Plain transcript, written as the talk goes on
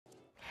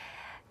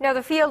Now,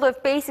 the field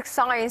of basic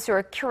science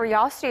or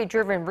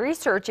curiosity-driven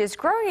research is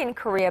growing in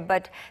Korea,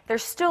 but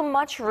there's still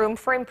much room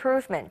for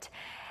improvement.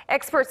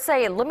 Experts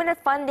say limited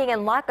funding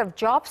and lack of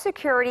job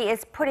security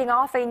is putting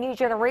off a new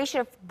generation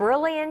of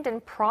brilliant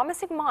and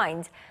promising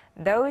minds,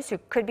 those who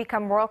could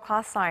become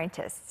world-class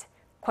scientists.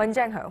 Kwon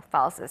Jang-ho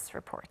files this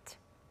report.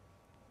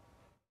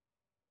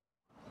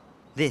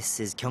 This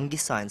is Gyeonggi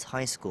Science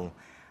High School,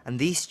 and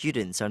these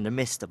students are in the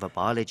midst of a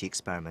biology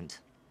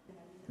experiment.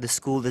 The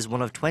school is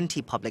one of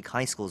 20 public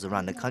high schools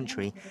around the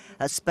country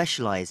that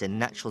specialize in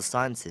natural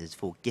sciences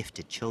for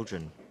gifted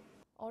children.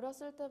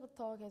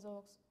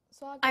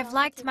 I've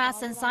liked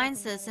maths and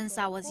sciences since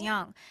I was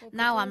young.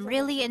 Now I'm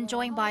really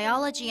enjoying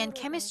biology and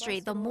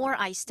chemistry the more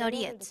I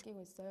study it.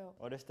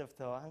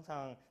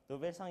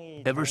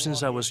 Ever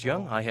since I was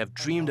young, I have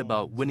dreamed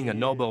about winning a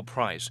Nobel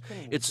Prize.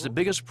 It's the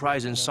biggest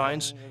prize in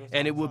science,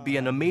 and it would be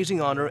an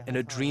amazing honor and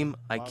a dream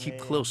I keep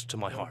close to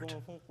my heart.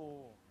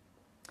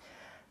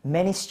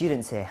 Many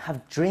students here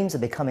have dreams of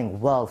becoming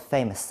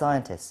world-famous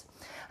scientists,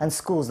 and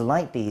schools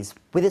like these,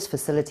 with its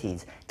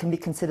facilities, can be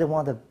considered one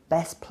of the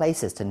best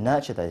places to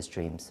nurture those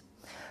dreams.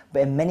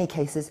 But in many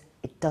cases,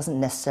 it doesn't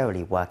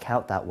necessarily work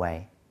out that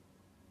way.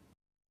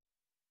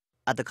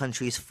 At the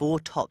country's 4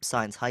 top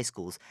science high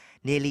schools,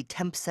 nearly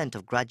 10%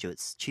 of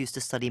graduates choose to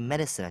study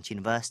medicine at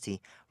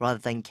university rather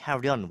than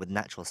carry on with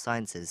natural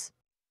sciences.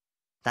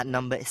 That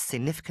number is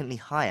significantly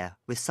higher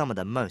with some of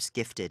the most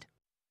gifted.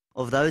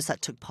 Of those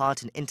that took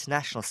part in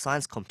international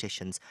science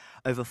competitions,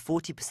 over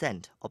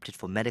 40% opted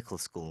for medical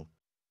school.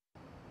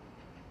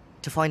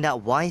 To find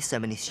out why so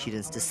many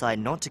students decide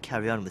not to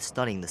carry on with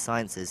studying the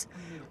sciences,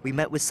 we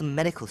met with some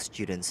medical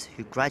students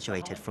who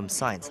graduated from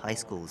science high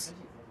schools.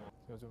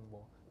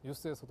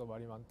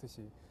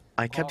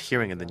 I kept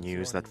hearing in the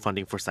news that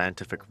funding for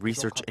scientific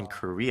research in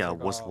Korea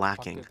was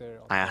lacking.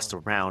 I asked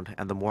around,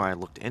 and the more I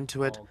looked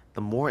into it,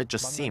 the more it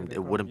just seemed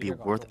it wouldn't be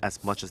worth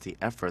as much as the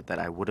effort that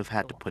I would have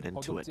had to put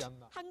into it.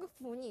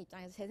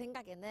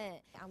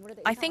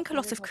 I think a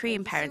lot of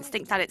Korean parents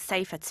think that it's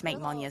safer to make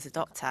money as a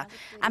doctor,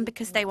 and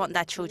because they want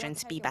their children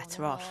to be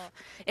better off.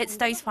 It's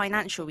those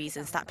financial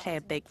reasons that play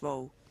a big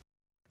role.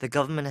 The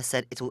government has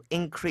said it will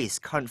increase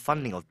current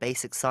funding of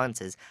basic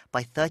sciences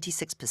by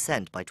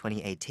 36% by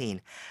 2018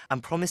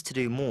 and promised to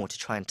do more to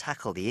try and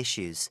tackle the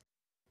issues.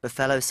 But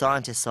fellow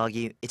scientists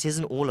argue it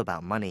isn't all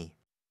about money.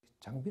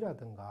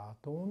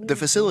 The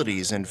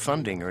facilities and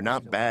funding are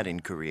not bad in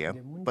Korea,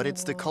 but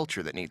it's the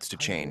culture that needs to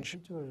change.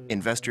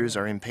 Investors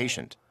are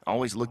impatient,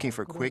 always looking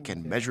for quick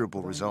and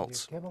measurable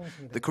results.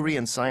 The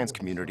Korean science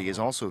community is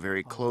also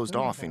very closed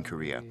off in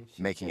Korea,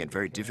 making it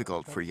very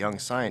difficult for young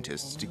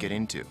scientists to get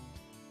into.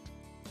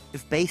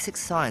 If basic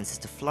science is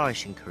to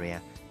flourish in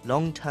Korea,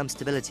 long-term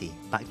stability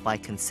backed by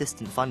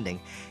consistent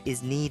funding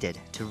is needed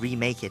to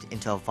remake it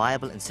into a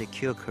viable and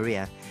secure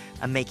career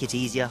and make it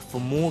easier for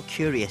more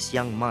curious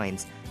young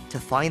minds to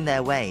find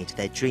their way to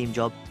their dream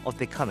job of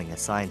becoming a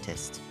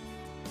scientist.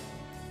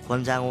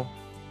 Kwon Jang-ho,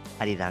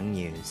 Arirang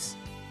News.